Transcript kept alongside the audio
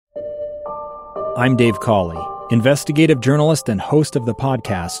I'm Dave Cawley, investigative journalist and host of the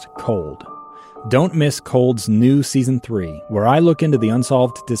podcast Cold. Don't miss Cold's new Season 3, where I look into the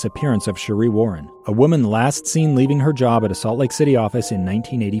unsolved disappearance of Cherie Warren, a woman last seen leaving her job at a Salt Lake City office in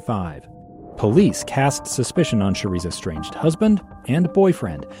 1985. Police cast suspicion on Cherie's estranged husband and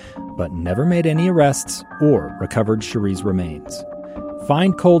boyfriend, but never made any arrests or recovered Cherie's remains.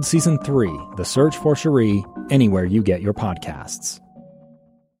 Find Cold Season 3, The Search for Cherie, anywhere you get your podcasts.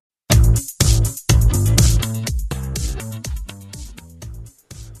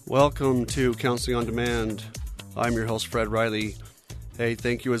 Welcome to Counseling on Demand. I'm your host, Fred Riley. Hey,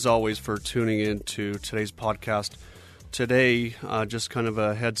 thank you as always for tuning in to today's podcast. Today, just kind of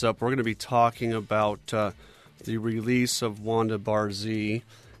a heads up, we're going to be talking about the release of Wanda Barzee.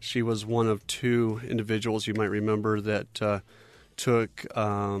 She was one of two individuals you might remember that took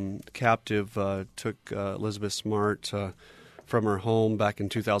Elizabeth Smart from her home back in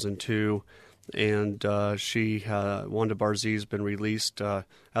 2002. And Wanda Barzee has been released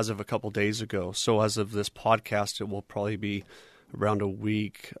as of a couple days ago. So as of this podcast, it will probably be around a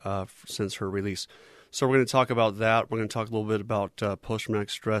week since her release. So we're going to talk about that. We're going to talk a little bit about post-traumatic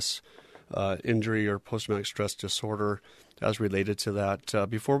stress injury or post-traumatic stress disorder as related to that.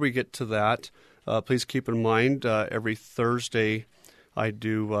 Before we get to that, please keep in mind every Thursday I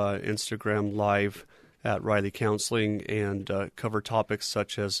do Instagram Live at Riley Counseling and cover topics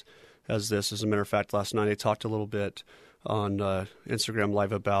such as this. As a matter of fact, last night I talked a little bit on Instagram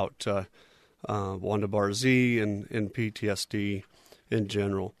Live about Wanda Barzee and PTSD in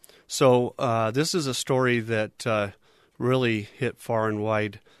general. So this is a story that really hit far and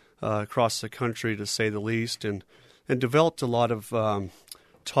wide across the country, to say the least, and developed a lot of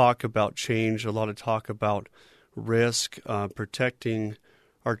talk about change, a lot of talk about risk, protecting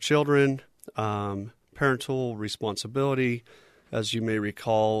our children, parental responsibility. As you may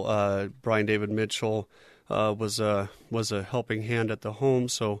recall, Brian David Mitchell was a helping hand at the home,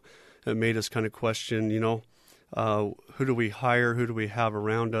 so it made us kind of question, who do we hire, who do we have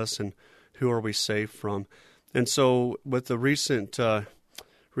around us, and who are we safe from? And so with the recent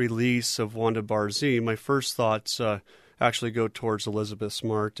release of Wanda Barzee, my first thoughts actually go towards Elizabeth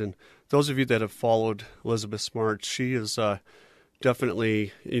Smart. And those of you that have followed Elizabeth Smart, she is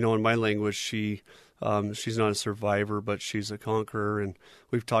definitely, in my language, she's not a survivor, but she's a conqueror, and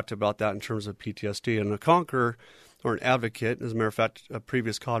we've talked about that in terms of PTSD. And a conqueror, or an advocate, as a matter of fact, a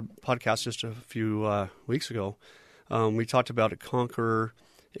previous podcast just a few weeks ago, we talked about a conqueror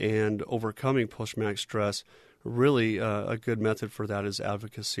and overcoming post-traumatic stress. Really, a good method for that is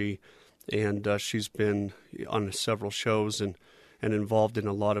advocacy, and she's been on several shows and involved in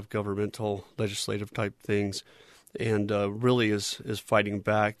a lot of governmental, legislative type things, and really is fighting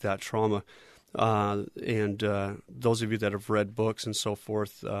back that trauma. And those of you that have read books and so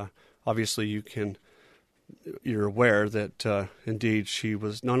forth, obviously you're aware that indeed she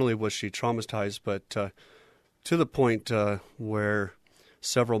was, not only was she traumatized, but to the point where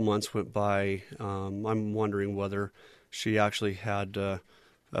several months went by. I'm wondering whether she actually had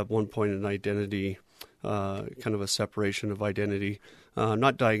at one point an identity, kind of a separation of identity,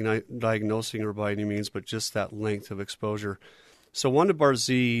 not diagnosing her by any means, but just that length of exposure. So Wanda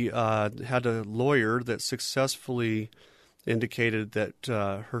Barzee had a lawyer that successfully indicated that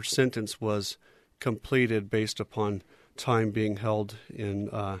her sentence was completed based upon time being held in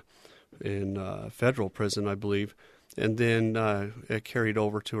federal prison, I believe, and then it carried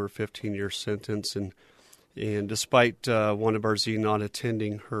over to her 15-year sentence. And despite Wanda Barzee not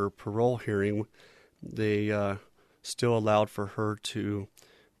attending her parole hearing, they still allowed for her to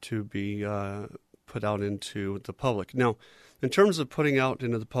be put out into the public. Now, in terms of putting out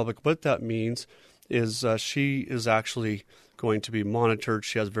into the public, what that means is she is actually going to be monitored.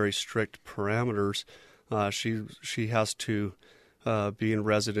 She has very strict parameters. She has to be in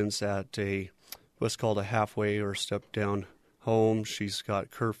residence at what's called a halfway or step-down home. She's got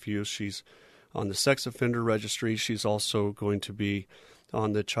curfews. She's on the sex offender registry. She's also going to be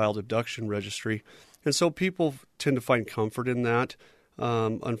on the child abduction registry. And so people tend to find comfort in that.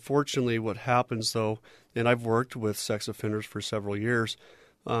 Unfortunately, what happens, though, and I've worked with sex offenders for several years,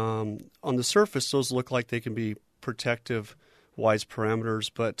 on the surface, those look like they can be protective, wise parameters,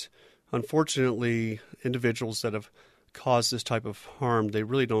 but unfortunately, individuals that have caused this type of harm, they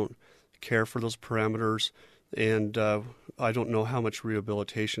really don't care for those parameters, and I don't know how much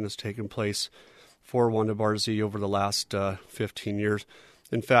rehabilitation has taken place for Wanda Barzee over the last 15 years.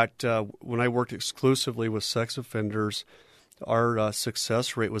 In fact, when I worked exclusively with sex offenders, our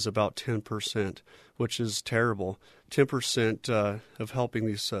success rate was about 10%, which is terrible. 10% of helping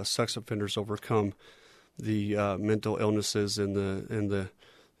these sex offenders overcome the mental illnesses and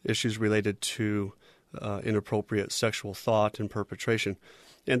issues related to inappropriate sexual thought and perpetration.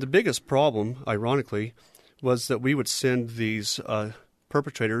 And the biggest problem, ironically, was that we would send these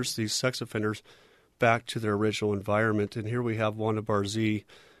perpetrators, these sex offenders, back to their original environment. And here we have Wanda Barzee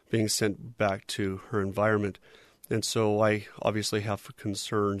being sent back to her environment. And so I obviously have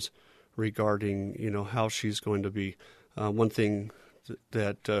concerns regarding, how she's going to be. One thing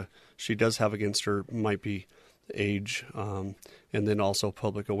that she does have against her might be age, and then also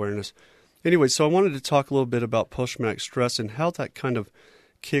public awareness. Anyway, so I wanted to talk a little bit about post-traumatic stress and how that kind of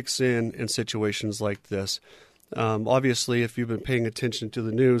kicks in situations like this. Obviously, if you've been paying attention to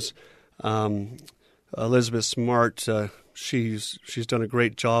the news, Elizabeth Smart, she's done a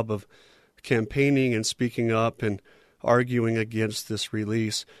great job of campaigning and speaking up and arguing against this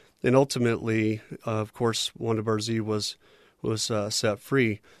release. And ultimately, of course, Wanda Barzee was set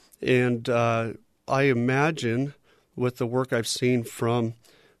free. And I imagine, with the work I've seen from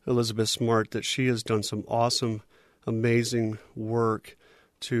Elizabeth Smart, that she has done some awesome, amazing work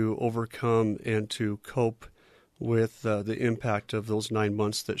to overcome and to cope with the impact of those 9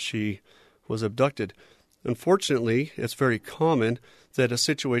 months that she was abducted. Unfortunately, it's very common that a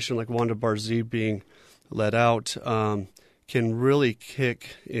situation like Wanda Barzee being let out can really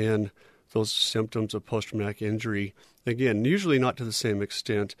kick in those symptoms of post-traumatic injury. Again, usually not to the same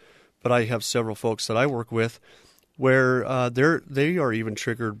extent, but I have several folks that I work with where they are even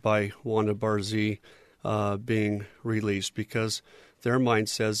triggered by Wanda Barzee being released, because their mind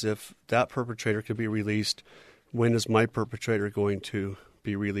says, if that perpetrator could be released, when is my perpetrator going to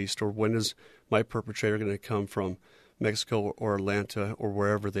be released? Or when is my perpetrator going to come from Mexico or Atlanta or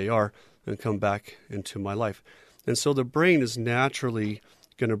wherever they are and come back into my life? And so the brain is naturally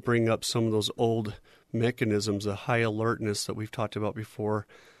going to bring up some of those old mechanisms, the high alertness that we've talked about before,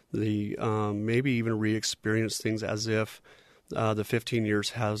 the maybe even re-experience things as if the 15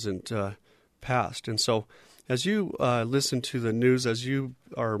 years hasn't passed. And so as you listen to the news, as you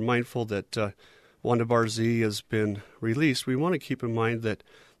are mindful that Wanda Barzee has been released, we want to keep in mind that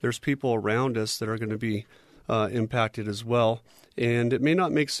there's people around us that are going to be impacted as well. And it may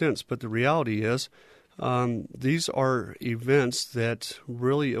not make sense, but the reality is these are events that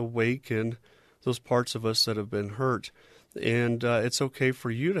really awaken those parts of us that have been hurt. And it's okay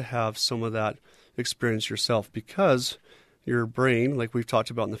for you to have some of that experience yourself, because your brain, like we've talked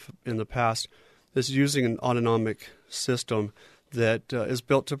about in the past, is using an autonomic system that is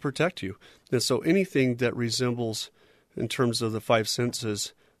built to protect you. And so anything that resembles, in terms of the five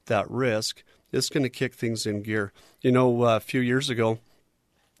senses, that risk, it's going to kick things in gear. A few years ago,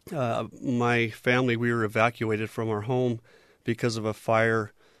 my family, we were evacuated from our home because of a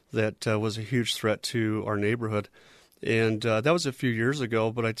fire that was a huge threat to our neighborhood. And that was a few years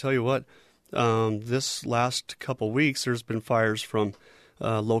ago, but I tell you what, this last couple weeks, there's been fires from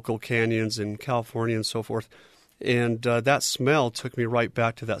local canyons in California and so forth. And that smell took me right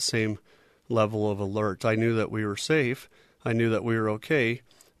back to that same level of alert. I knew that we were safe. I knew that we were okay.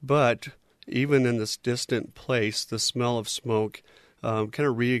 But even in this distant place, the smell of smoke kind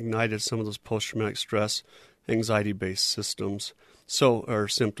of reignited some of those post-traumatic stress, anxiety-based symptoms.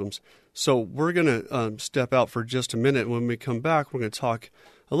 So we're going to step out for just a minute. When we come back, we're going to talk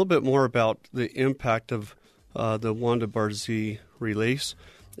a little bit more about the impact of the Wanda Barzee release,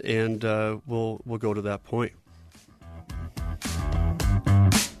 and we'll go to that point.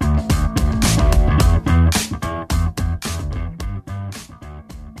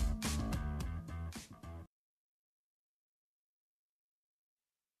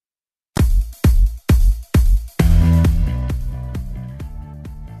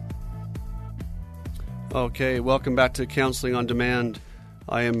 Okay, welcome back to Counseling on Demand.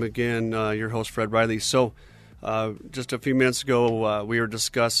 I am again your host, Fred Riley. So just a few minutes ago, we were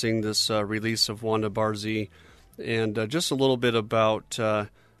discussing this release of Wanda Barzee, and just a little bit about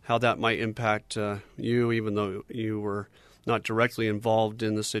how that might impact you, even though you were not directly involved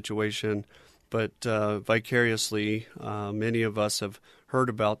in the situation, but vicariously, many of us have heard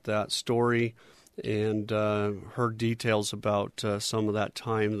about that story and heard details about some of that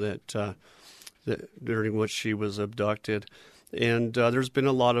time that during which she was abducted. And there's been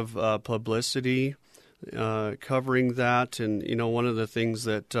a lot of publicity covering that. And, one of the things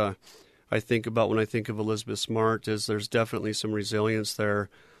that I think about when I think of Elizabeth Smart is there's definitely some resilience there.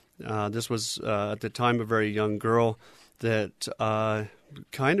 This was, at the time, a very young girl that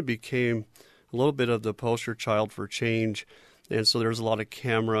kind of became a little bit of the poster child for change. And so there's a lot of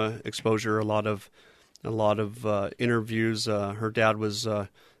camera exposure, a lot of interviews. Her dad was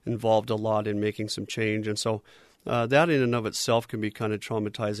involved a lot in making some change. And so that in and of itself can be kind of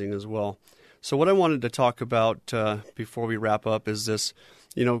traumatizing as well. So what I wanted to talk about before we wrap up is this,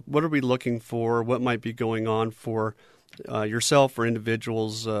 what are we looking for? What might be going on for yourself or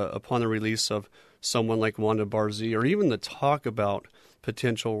individuals upon the release of someone like Wanda Barzee, or even the talk about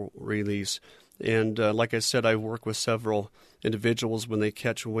potential release. And like I said, I work with several individuals when they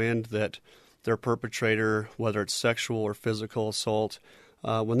catch wind that their perpetrator, whether it's sexual or physical assault,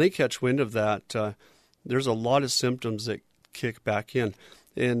 when they catch wind of that, there's a lot of symptoms that kick back in.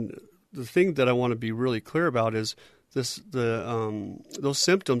 And the thing that I want to be really clear about is those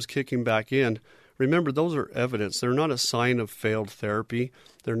symptoms kicking back in. Remember, those are evidence. They're not a sign of failed therapy.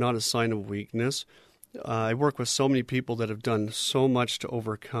 They're not a sign of weakness. I work with so many people that have done so much to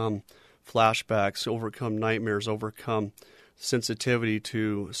overcome flashbacks, overcome nightmares, overcome sensitivity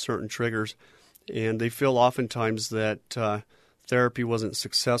to certain triggers. And they feel oftentimes that therapy wasn't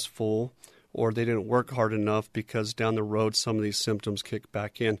successful or they didn't work hard enough because down the road some of these symptoms kick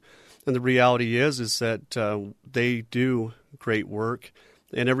back in. And the reality is that they do great work,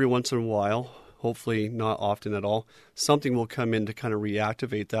 and every once in a while, hopefully not often at all, something will come in to kind of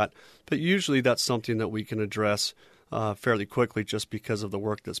reactivate that. But usually that's something that we can address fairly quickly just because of the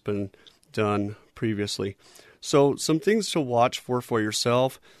work that's been done previously. So some things to watch for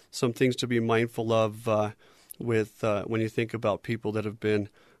yourself, some things to be mindful of with when you think about people that have been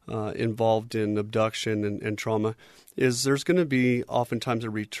involved in abduction and trauma, is there's going to be oftentimes a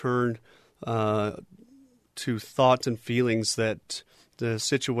return to thoughts and feelings that the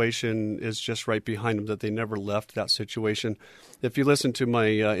situation is just right behind them, that they never left that situation. If you listen to my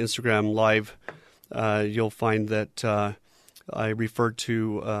Instagram live, you'll find that I referred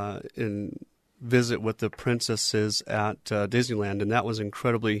to in visit with the princesses at Disneyland, and that was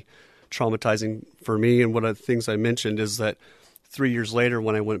incredibly traumatizing for me. And one of the things I mentioned is that 3 years later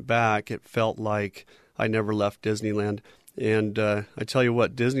when I went back, it felt like I never left Disneyland. And I tell you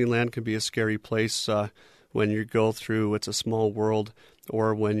what, Disneyland can be a scary place when you go through It's a Small World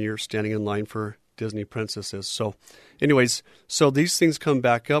or when you're standing in line for Disney princesses. So anyways, so these things come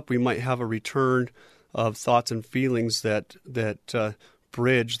back up. We might have a return of thoughts and feelings that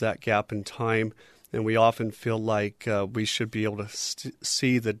bridge that gap in time. And we often feel like we should be able to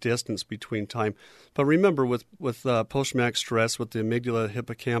see the distance between time. But remember, with post-traumatic stress, with the amygdala,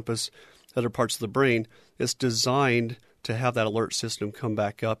 hippocampus, other parts of the brain, it's designed to have that alert system come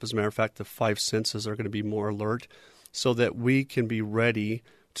back up. As a matter of fact, the five senses are going to be more alert so that we can be ready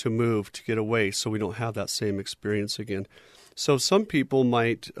to move, to get away, so we don't have that same experience again. So some people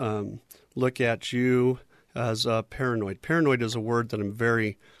might look at you as paranoid. Paranoid is a word that I'm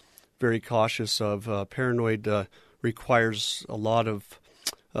very, very cautious of. Paranoid requires a lot of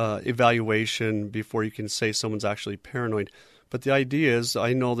evaluation before you can say someone's actually paranoid. But the idea is,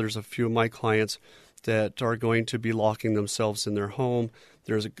 I know there's a few of my clients that are going to be locking themselves in their home.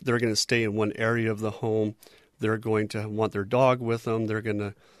 They're going to stay in one area of the home. They're going to want their dog with them. They're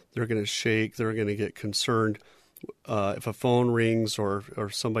going to shake. They're going to get concerned if a phone rings or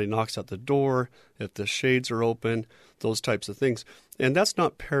somebody knocks at the door, if the shades are open, those types of things. And that's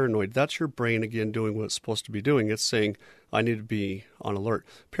not paranoid. That's your brain, again, doing what it's supposed to be doing. It's saying, I need to be on alert.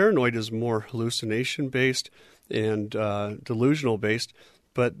 Paranoid is more hallucination-based and delusional-based,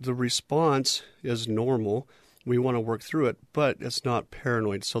 but the response is normal. We want to work through it, but it's not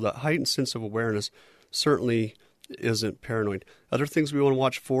paranoid. So that heightened sense of awareness certainly isn't paranoid. Other things we want to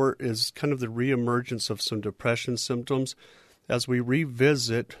watch for is kind of the reemergence of some depression symptoms as we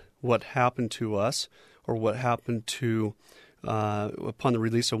revisit what happened to us or what happened to upon the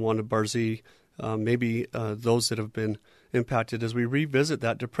release of Wanda Barzee, maybe those that have been impacted. As we revisit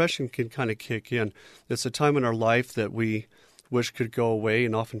that, depression can kind of kick in. It's a time in our life that we wish could go away,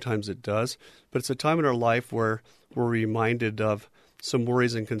 and oftentimes it does. But it's a time in our life where we're reminded of some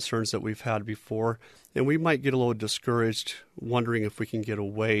worries and concerns that we've had before, and we might get a little discouraged, wondering if we can get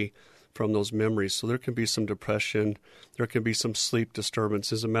away from those memories. So there can be some depression. There can be some sleep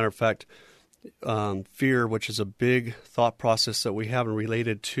disturbance. As a matter of fact, fear, which is a big thought process that we have and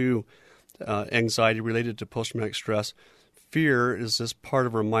related to anxiety, related to post-traumatic stress, fear is this part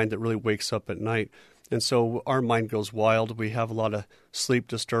of our mind that really wakes up at night. And so our mind goes wild. We have a lot of sleep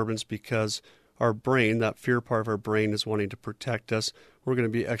disturbance because our brain, that fear part of our brain, is wanting to protect us. We're going to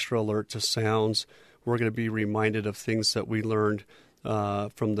be extra alert to sounds. We're going to be reminded of things that we learned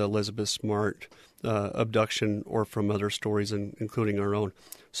from the Elizabeth Smart abduction or from other stories, including our own.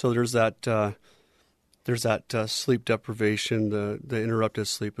 So there's that sleep deprivation, the interrupted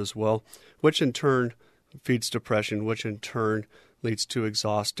sleep as well, which in turn feeds depression, which in turn leads to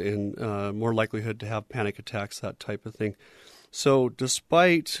exhaust and more likelihood to have panic attacks, that type of thing. So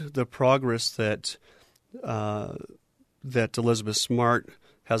despite the progress that Elizabeth Smart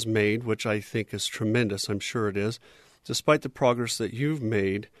has made, which I think is tremendous, I'm sure it is, despite the progress that you've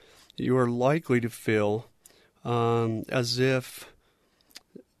made, you are likely to feel as if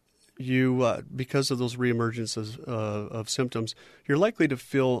you, because of those reemergences of symptoms, you're likely to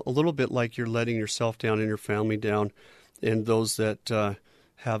feel a little bit like you're letting yourself down and your family down and those that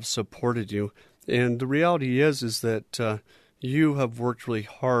have supported you. And the reality is that you have worked really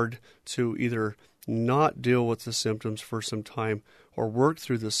hard to either not deal with the symptoms for some time or work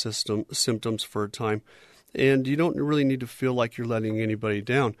through the symptoms for a time. And you don't really need to feel like you're letting anybody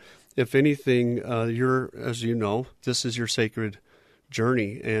down. If anything, as you know, this is your sacred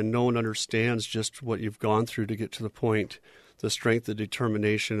journey, and no one understands just what you've gone through to get to the point, the strength, the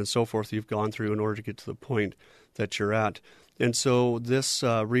determination, and so forth you've gone through in order to get to the point that you're at. And so this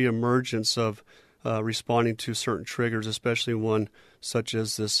reemergence of responding to certain triggers, especially one such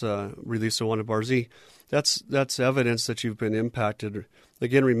as this release of Wanda Barzee, that's evidence that you've been impacted.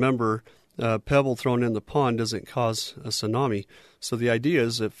 Again, remember, a pebble thrown in the pond doesn't cause a tsunami. So the idea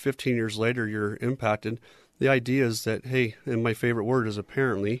is that 15 years later you're impacted. The idea is that, hey, and my favorite word is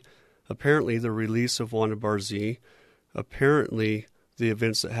apparently the release of Wanda Barzee, apparently the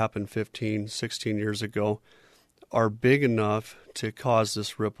events that happened 15, 16 years ago are big enough to cause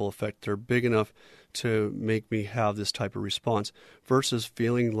this ripple effect. They're big enough to make me have this type of response versus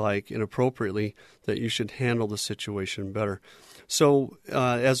feeling like inappropriately that you should handle the situation better. So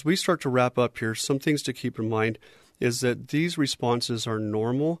as we start to wrap up here, some things to keep in mind is that these responses are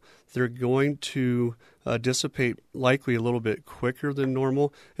normal. They're going to dissipate likely a little bit quicker than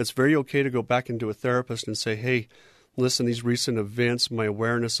normal. It's very okay to go back into a therapist and say, hey, listen, these recent events, my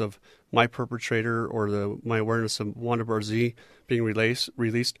awareness of my perpetrator or my awareness of Wanda Barzee being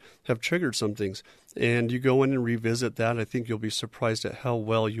released have triggered some things. And you go in and revisit that. I think you'll be surprised at how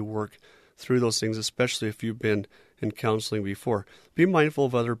well you work through those things, especially if you've been in counseling before. Be mindful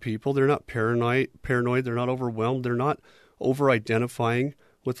of other people. They're not paranoid. They're not overwhelmed. They're not over-identifying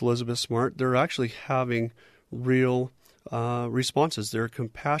with Elizabeth Smart. They're actually having real responses. Their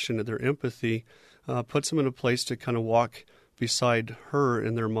compassionate, their empathy puts them in a place to kind of walk beside her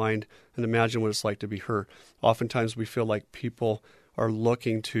in their mind and imagine what it's like to be her. Oftentimes we feel like people are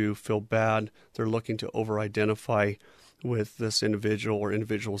looking to feel bad. They're looking to over-identify with this individual or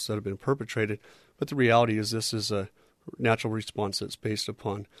individuals that have been perpetrated. But the reality is this is a natural response that's based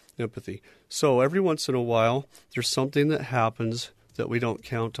upon empathy. So every once in a while, there's something that happens that we don't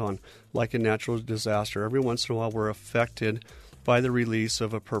count on, like a natural disaster. Every once in a while, we're affected by the release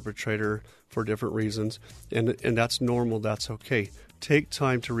of a perpetrator for different reasons, and that's normal. That's okay. Take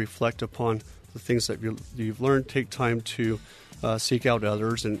time to reflect upon the things that you've learned. Take time to seek out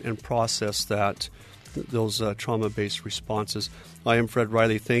others and process those trauma-based responses. I am Fred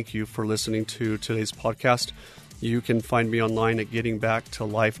Riley. Thank you for listening to today's podcast. You can find me online at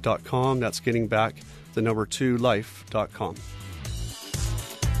gettingbacktolife.com. That's gettingback2life.com.